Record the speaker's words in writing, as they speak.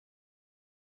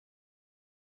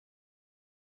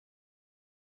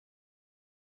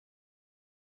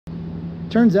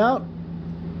Turns out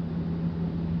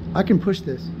I can push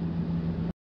this.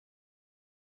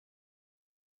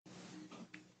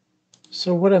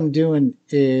 So what I'm doing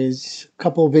is, a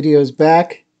couple of videos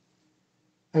back,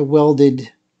 I welded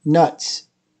nuts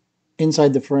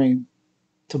inside the frame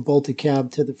to bolt the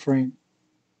cab to the frame.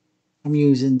 I'm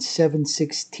using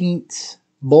 7/16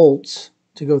 bolts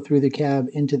to go through the cab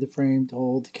into the frame to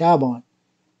hold the cab on.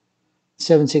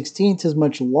 7/16 is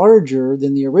much larger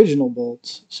than the original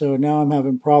bolts, so now I'm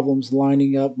having problems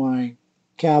lining up my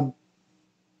cab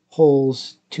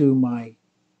holes to my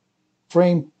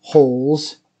frame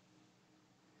holes,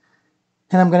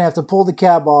 and I'm going to have to pull the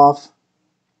cab off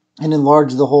and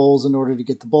enlarge the holes in order to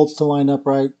get the bolts to line up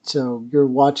right. So you're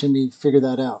watching me figure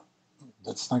that out.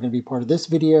 That's not going to be part of this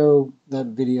video. That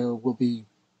video will be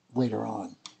later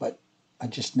on, but I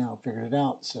just now figured it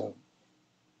out, so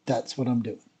that's what I'm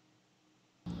doing.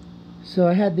 So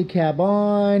I had the cab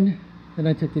on, then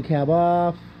I took the cab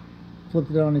off,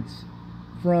 flipped it on its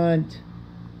front.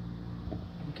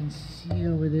 You can see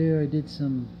over there I did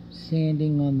some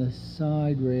sanding on the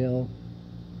side rail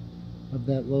of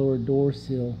that lower door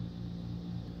sill.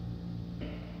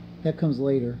 That comes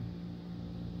later.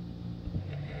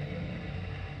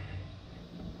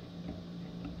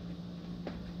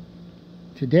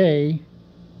 Today,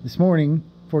 this morning,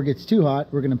 before it gets too hot,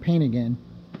 we're going to paint again.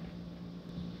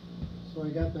 So I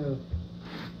got the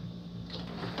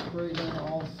spray gun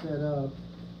all set up.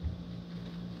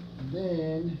 And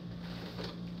then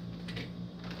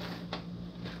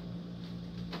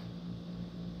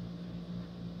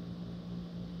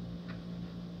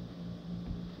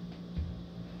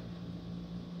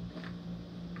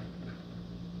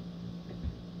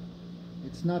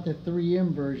it's not the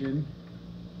 3M version,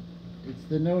 it's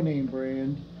the no-name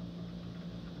brand.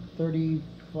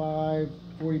 35,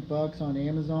 40 bucks on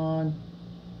Amazon,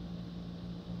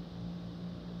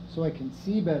 so I can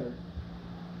see better.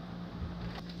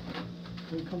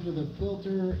 So it comes with a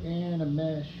filter and a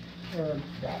mesh, or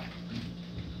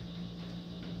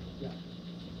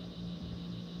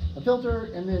a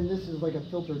filter, and then this is like a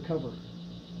filter cover.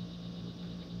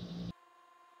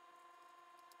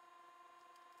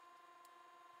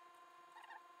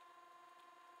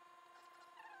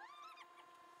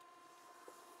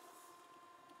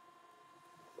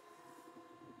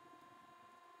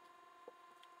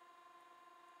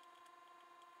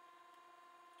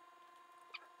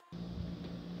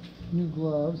 New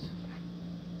gloves.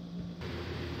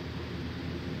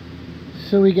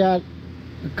 So we got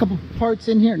a couple parts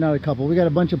in here, not a couple, we got a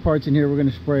bunch of parts in here. We're going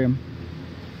to spray them.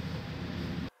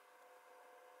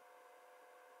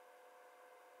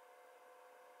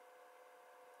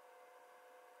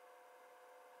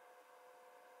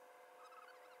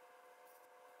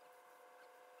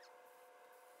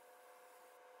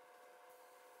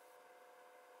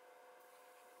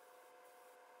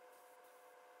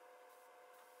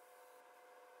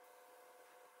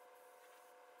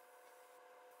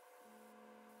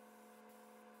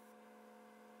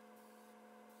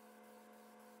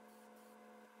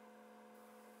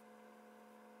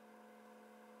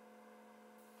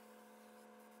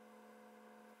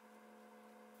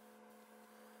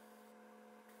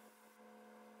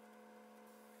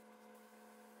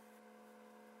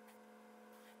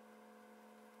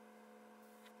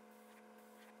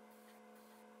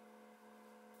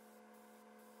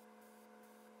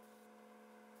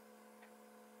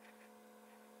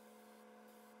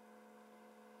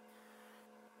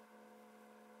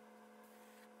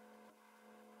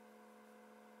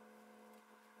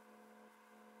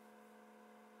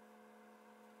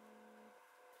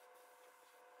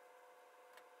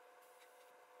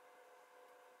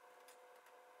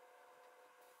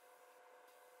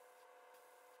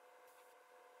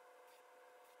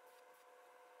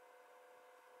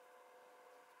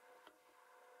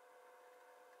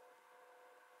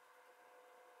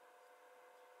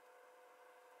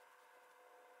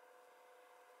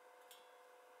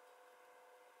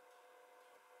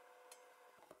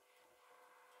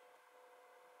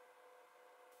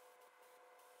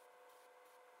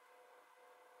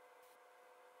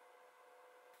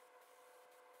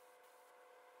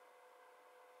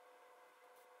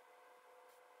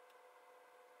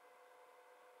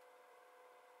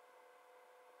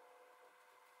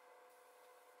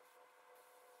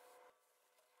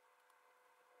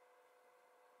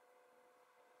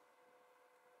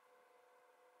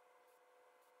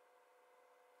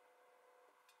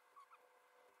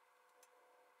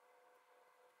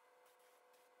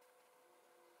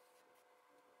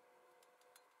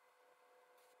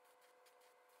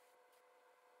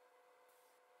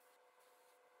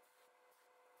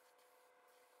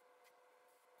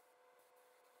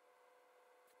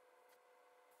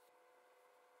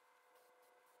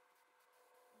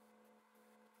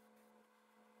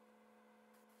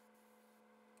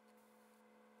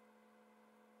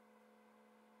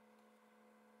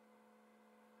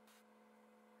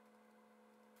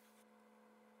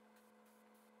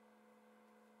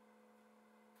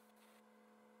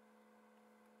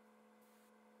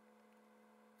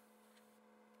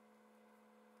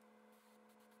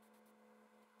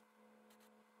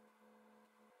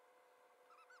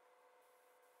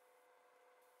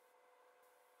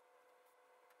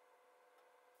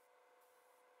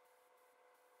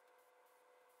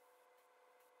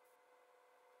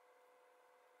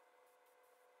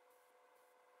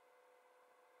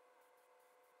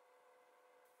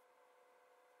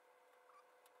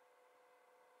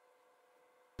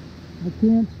 I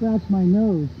can't scratch my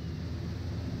nose,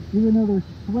 even though there's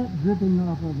sweat dripping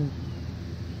off of it.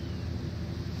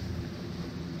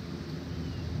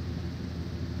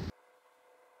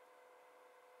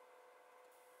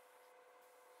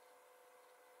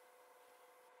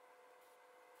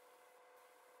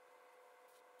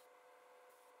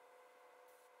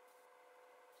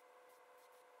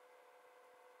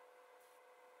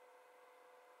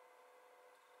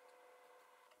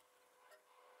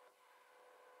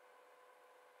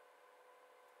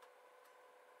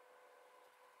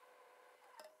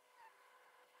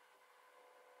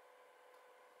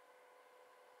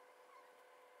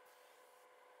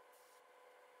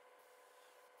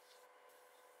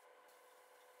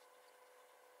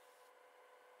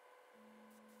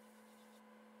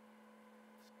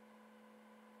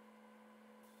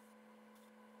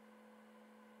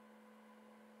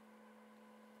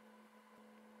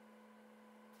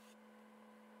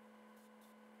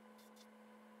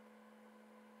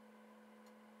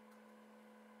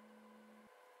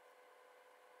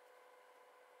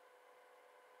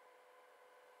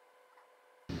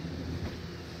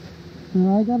 So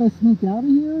I gotta sneak out of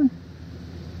here.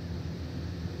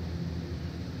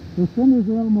 The fenders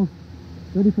are almost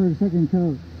ready for a second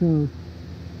coat, so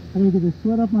I gotta get the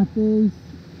sweat off my face.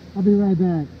 I'll be right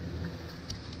back.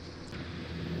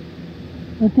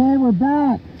 Okay, we're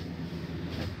back.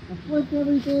 I flipped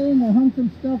everything, I hung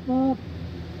some stuff up.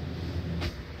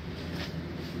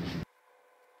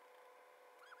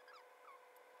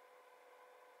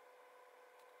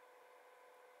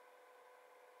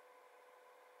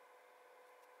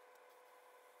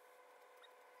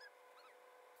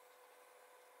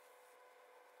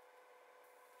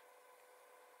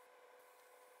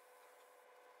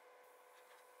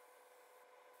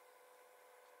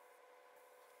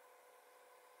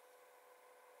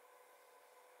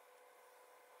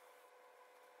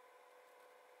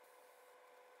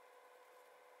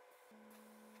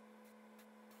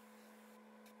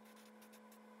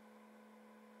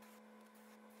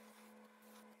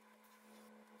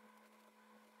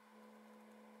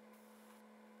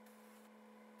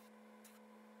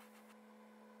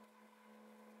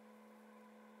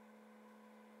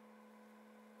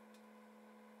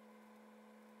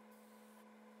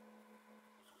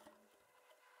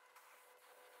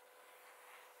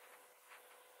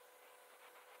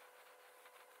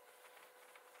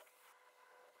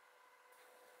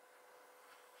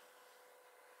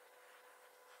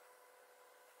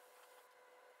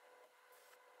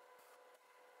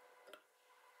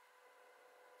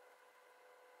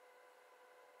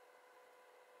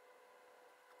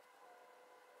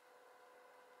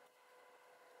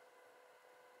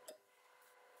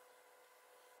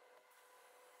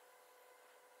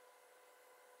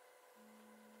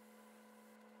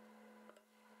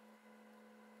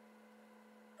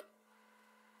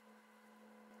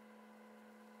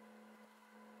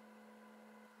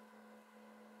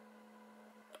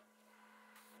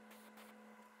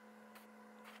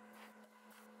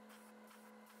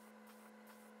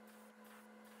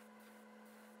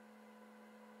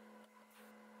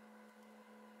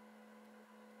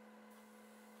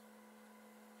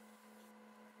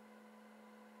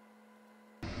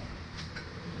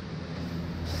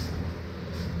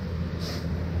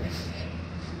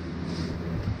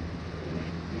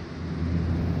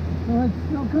 So it's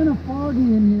still kind of foggy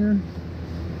in here.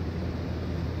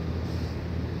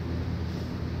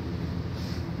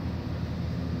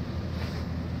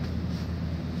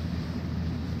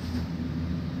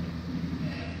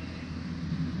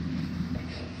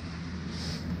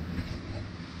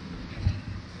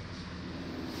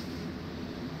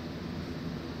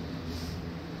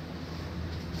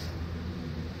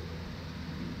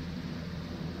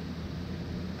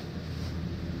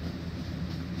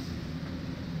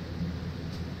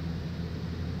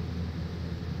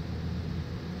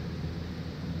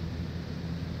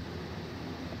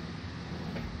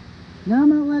 Now I'm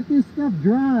gonna let this stuff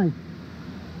dry.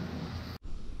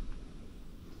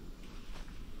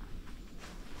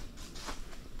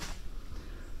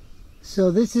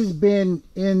 So this has been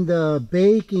in the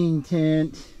baking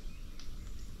tent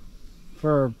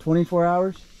for 24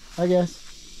 hours, I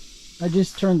guess. I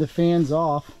just turned the fans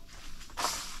off.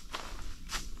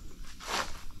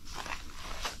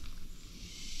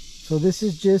 So this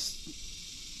is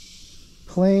just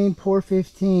plain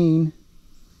POR-15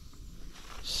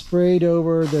 sprayed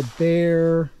over the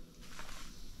bare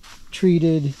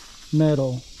treated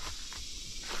metal.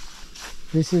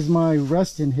 This is my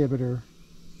rust inhibitor.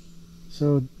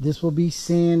 So this will be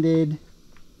sanded,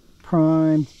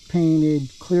 primed, painted,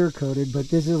 clear coated, but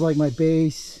this is like my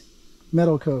base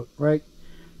metal coat, right?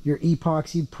 your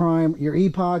epoxy prime, your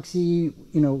epoxy,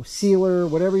 you know, sealer,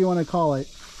 whatever you want to call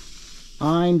it.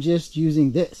 I'm just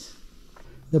using this.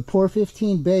 The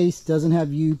POR-15 base doesn't have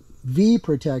UV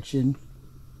protection,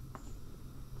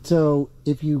 so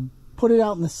if you put it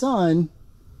out in the sun,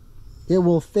 it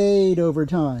will fade over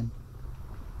time.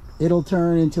 It'll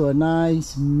turn into a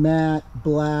nice matte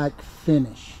black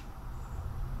finish.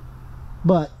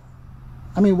 But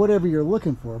I mean, whatever you're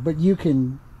looking for, but you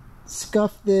can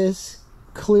scuff this,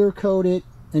 clear coat it,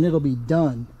 and it'll be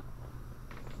done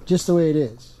just the way it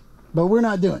is. But we're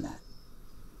not doing that,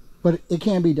 but it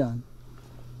can be done.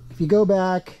 If you go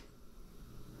back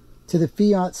to the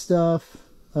Fiat stuff,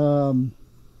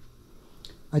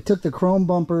 I took the chrome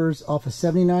bumpers off a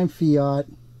 79 Fiat,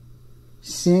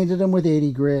 sanded them with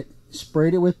 80 grit,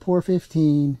 sprayed it with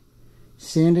POR-15,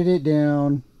 sanded it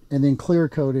down, and then clear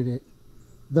coated it.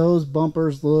 Those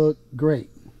bumpers look great.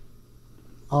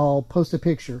 I'll post a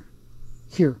picture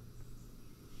here.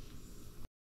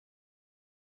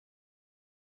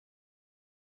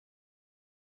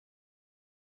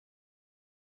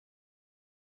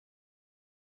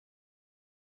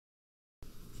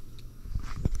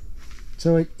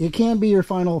 So it can be your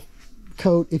final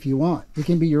coat if you want. It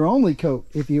can be your only coat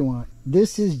if you want.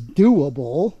 This is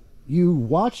doable. You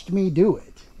watched me do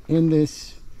it in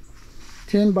this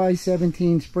 10 by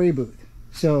 17 spray booth.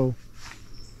 So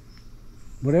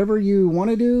whatever you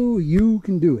want to do, you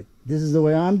can do it. This is the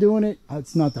way I'm doing it.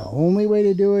 It's not the only way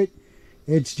to do it.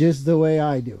 It's just the way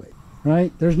I do it,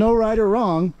 right? There's no right or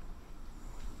wrong.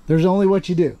 There's only what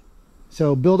you do.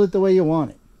 So build it the way you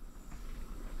want it.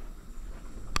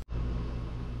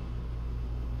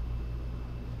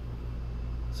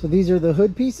 So these are the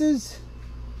hood pieces,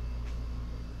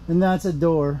 and that's a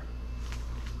door.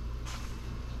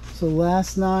 So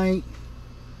last night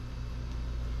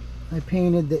I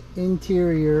painted the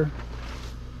interior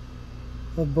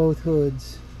of both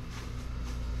hoods.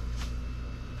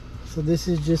 So this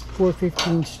is just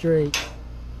POR-15 straight.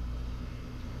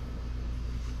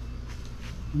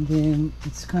 And then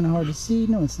it's kind of hard to see.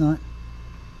 No, it's not.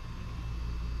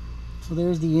 So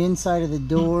there's the inside of the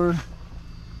door.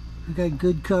 I got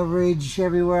good coverage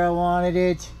everywhere I wanted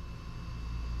it.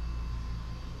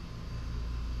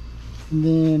 And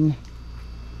then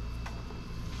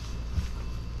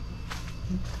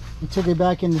I took it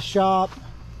back in the shop.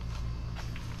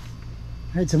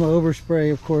 I had some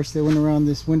overspray, of course, that went around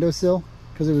this windowsill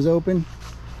because it was open.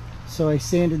 So I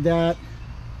sanded that.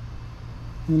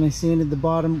 And then I sanded the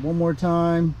bottom one more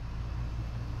time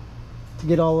to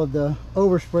get all of the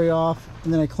overspray off.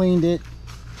 And then I cleaned it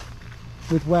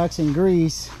with wax and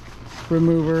grease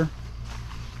remover.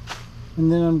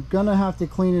 And then I'm gonna have to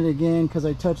clean it again because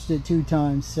I touched it 2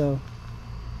 times. So,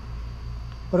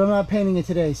 but I'm not painting it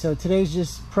today. So today's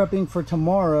just prepping for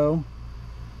tomorrow.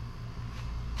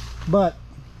 But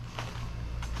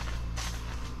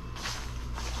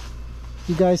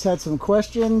you guys had some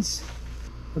questions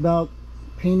about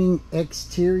painting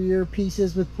exterior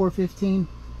pieces with POR-15.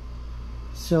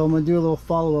 So I'm gonna do a little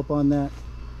follow-up on that.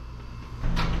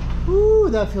 Ooh,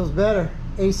 that feels better.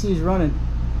 AC is running.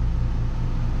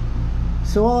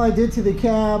 So all I did to the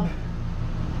cab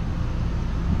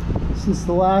since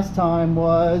the last time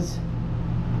was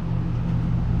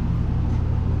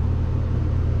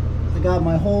I got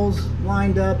my holes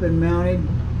lined up and mounted.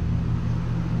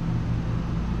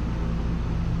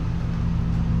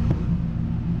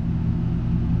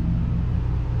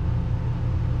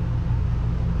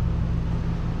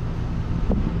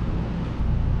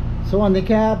 So on the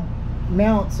cab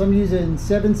mounts, I'm using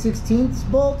 7/16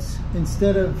 bolts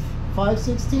instead of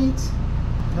 5/16.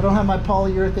 I don't have my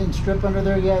polyurethane strip under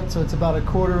there yet, so it's about a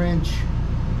 1/4 inch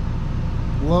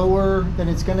lower than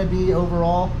it's going to be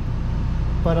overall.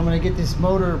 But I'm going to get this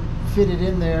motor fitted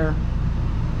in there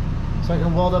so I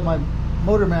can weld up my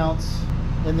motor mounts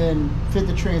and then fit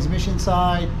the transmission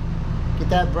side, get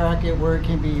that bracket where it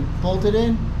can be bolted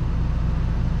in.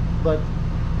 But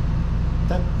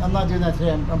I'm not doing that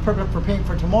today. I'm prepping for paint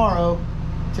for tomorrow,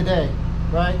 today,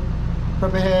 right?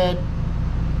 Prep ahead,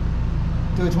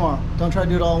 do it tomorrow. Don't try to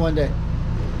do it all in one day.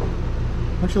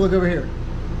 Why don't you look over here?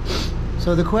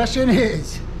 So the question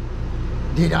is,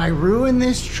 did I ruin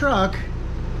this truck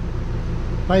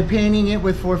by painting it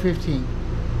with POR-15?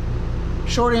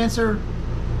 Short answer,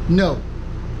 no.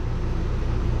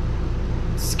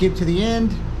 Skip to the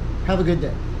end, have a good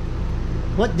day.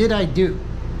 What did I do?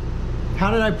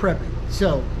 How did I prep it?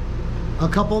 So, a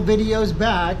couple videos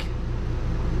back,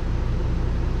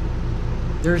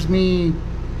 there's me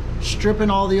stripping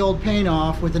all the old paint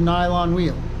off with a nylon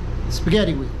wheel,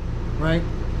 spaghetti wheel, right?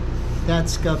 That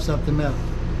scuffs up the metal.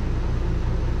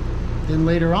 Then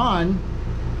later on,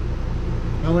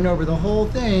 I went over the whole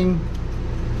thing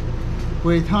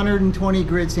with 120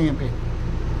 grit sandpaper.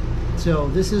 So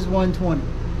this is 120.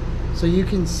 So you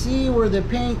can see where the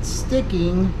paint's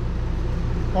sticking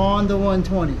on the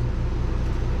 120.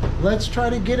 Let's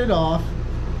try to get it off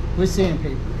with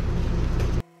sandpaper.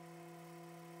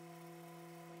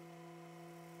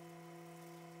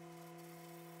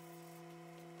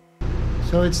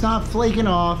 So it's not flaking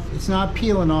off, it's not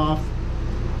peeling off,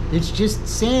 it's just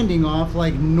sanding off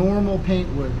like normal paint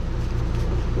would.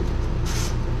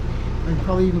 I can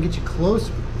probably even get you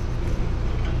closer.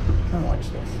 Now watch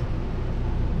this.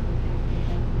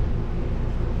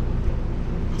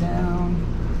 Down,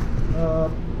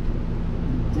 up,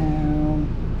 down,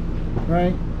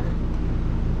 right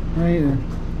here.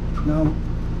 No,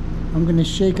 I'm gonna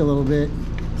shake a little bit,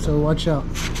 so watch out.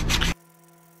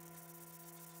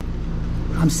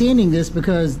 I'm sanding this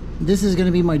because this is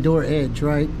gonna be my door edge,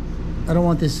 right? I don't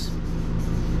want this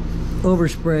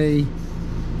overspray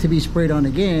to be sprayed on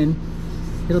again.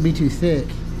 It'll be too thick.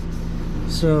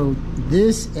 So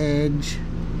this edge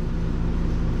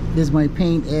is my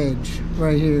paint edge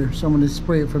right here. So I'm going to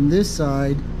spray it from this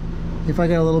side. If I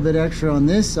got a little bit extra on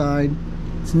this side,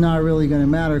 it's not really going to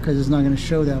matter because it's not going to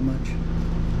show that much.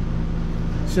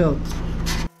 So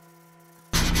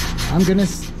I'm going to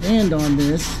stand on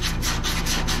this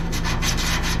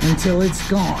until it's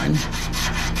gone.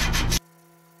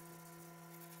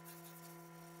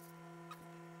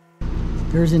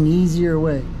 There's an easier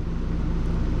way.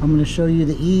 I'm going to show you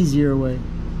the easier way.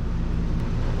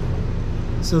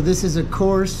 So this is a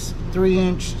coarse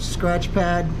 3-inch scratch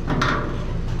pad.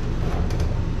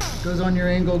 Goes on your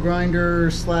angle grinder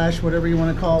slash whatever you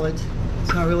want to call it.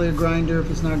 It's not really a grinder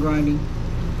if it's not grinding.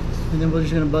 And then we're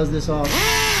just going to buzz this off.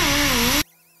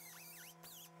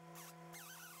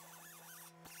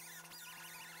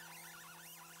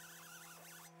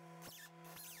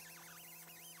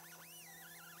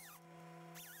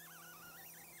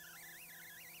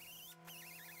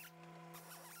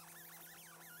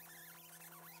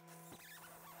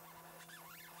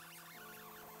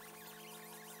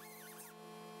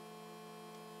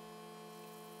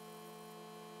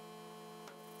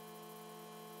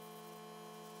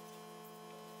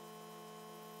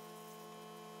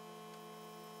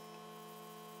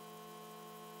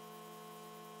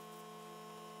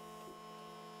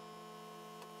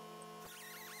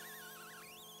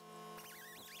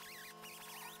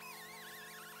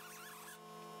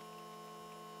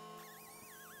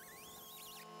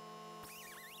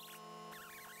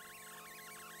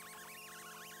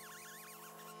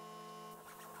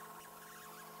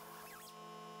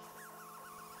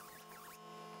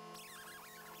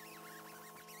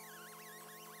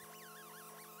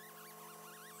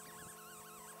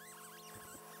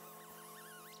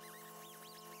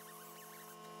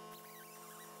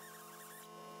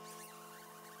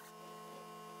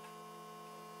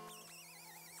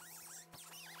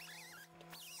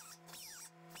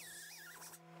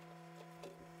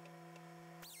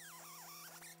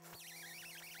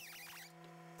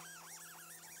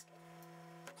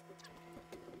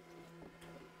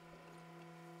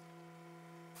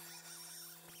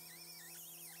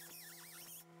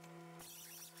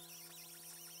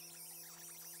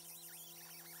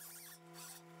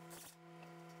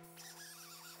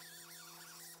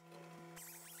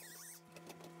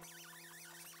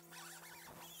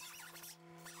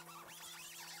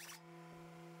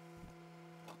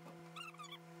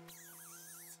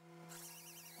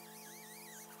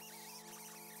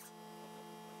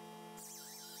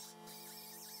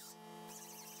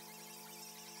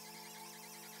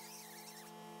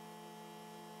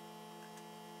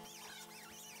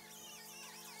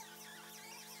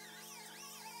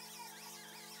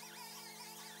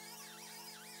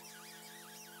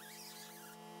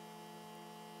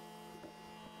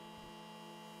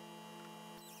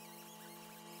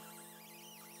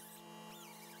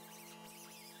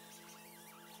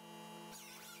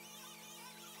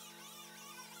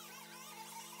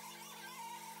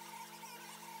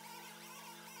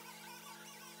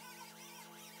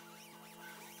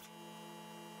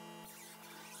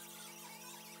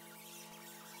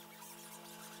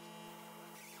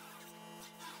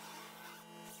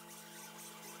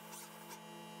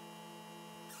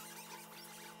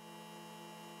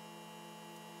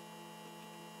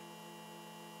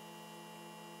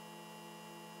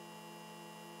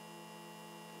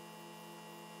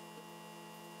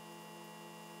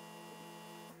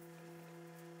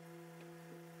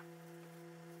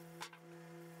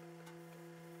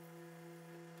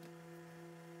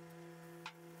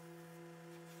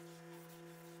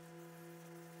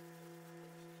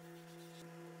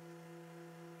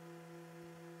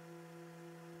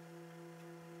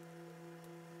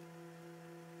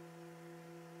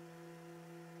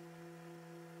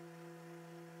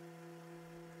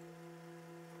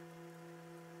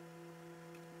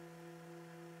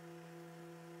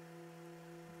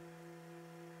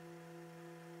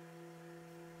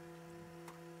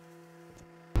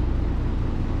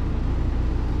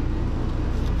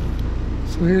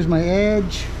 So here's my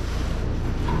edge.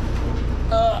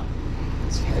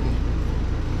 It's heavy.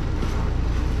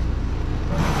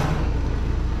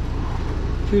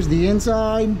 Here's the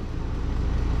inside.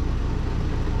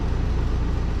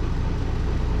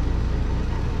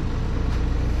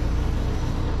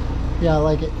 Yeah, I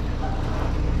like it.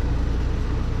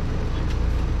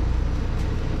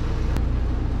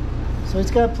 So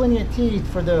it's got plenty of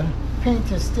teeth for the paint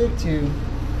to stick to.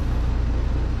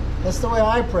 That's the way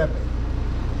I prep it.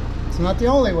 It's not the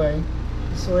only way,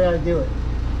 it's the way I do it.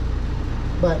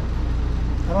 But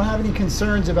I don't have any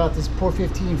concerns about this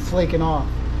POR-15 flaking off.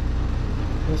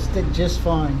 It'll stick just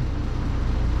fine.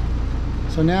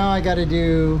 So now I got to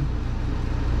do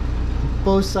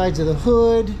both sides of the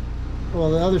hood.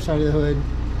 Well, the other side of the hood,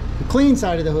 the clean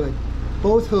side of the hood,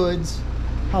 both hoods.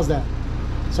 How's that?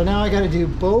 So now I got to do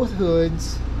both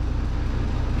hoods,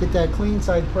 get that clean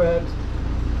side prepped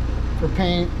for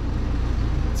paint,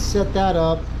 set that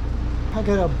up. I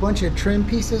got a bunch of trim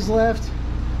pieces left,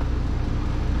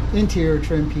 interior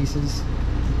trim pieces.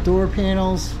 The door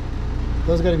panels,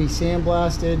 those got to be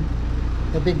sandblasted.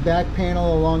 That big back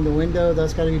panel along the window,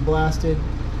 that's got to be blasted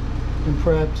and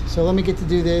prepped. So let me get to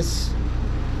do this,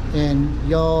 and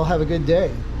y'all have a good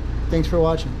day. Thanks for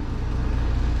watching.